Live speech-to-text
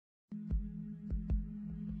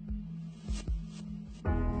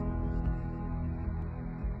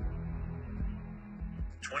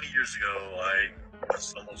20 years ago, I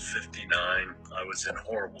was almost 59. I was in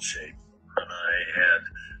horrible shape, and I had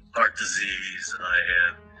heart disease, and I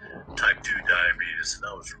had type 2 diabetes, and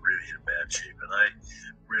I was really in bad shape. And I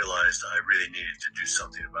realized I really needed to do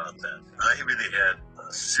something about that. I really had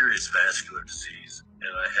a serious vascular disease,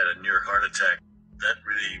 and I had a near heart attack. That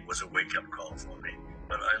really was a wake-up call for me.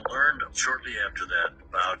 But I learned shortly after that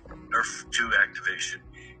about Nrf2 activation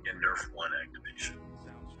and Nrf1 activation.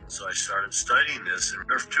 So I started studying this, and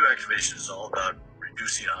Nrf2 activation is all about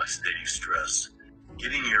reducing oxidative stress,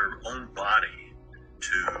 getting your own body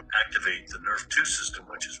to activate the Nrf2 system,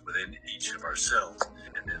 which is within each of our cells.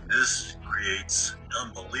 And then this creates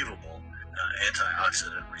unbelievable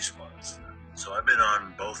antioxidant response. So I've been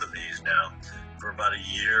on both of these now for about a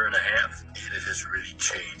year and a half, and it has really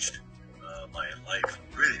changed my life.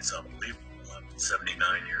 Really, it's unbelievable. I'm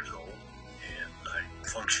 79 years old, and I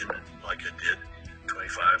function like I did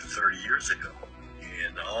 25, 30 years ago.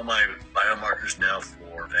 And all my biomarkers now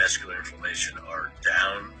for vascular inflammation are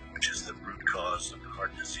down, which is the root cause of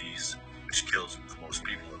heart disease, which kills most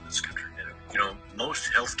people in this country. And, you know,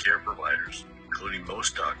 most healthcare providers, including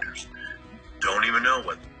most doctors, don't even know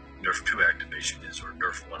what Nrf2 activation is or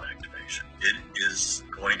Nrf1 activation. It is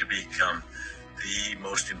going to become the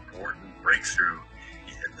most important breakthrough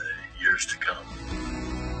in the years to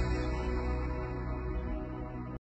come.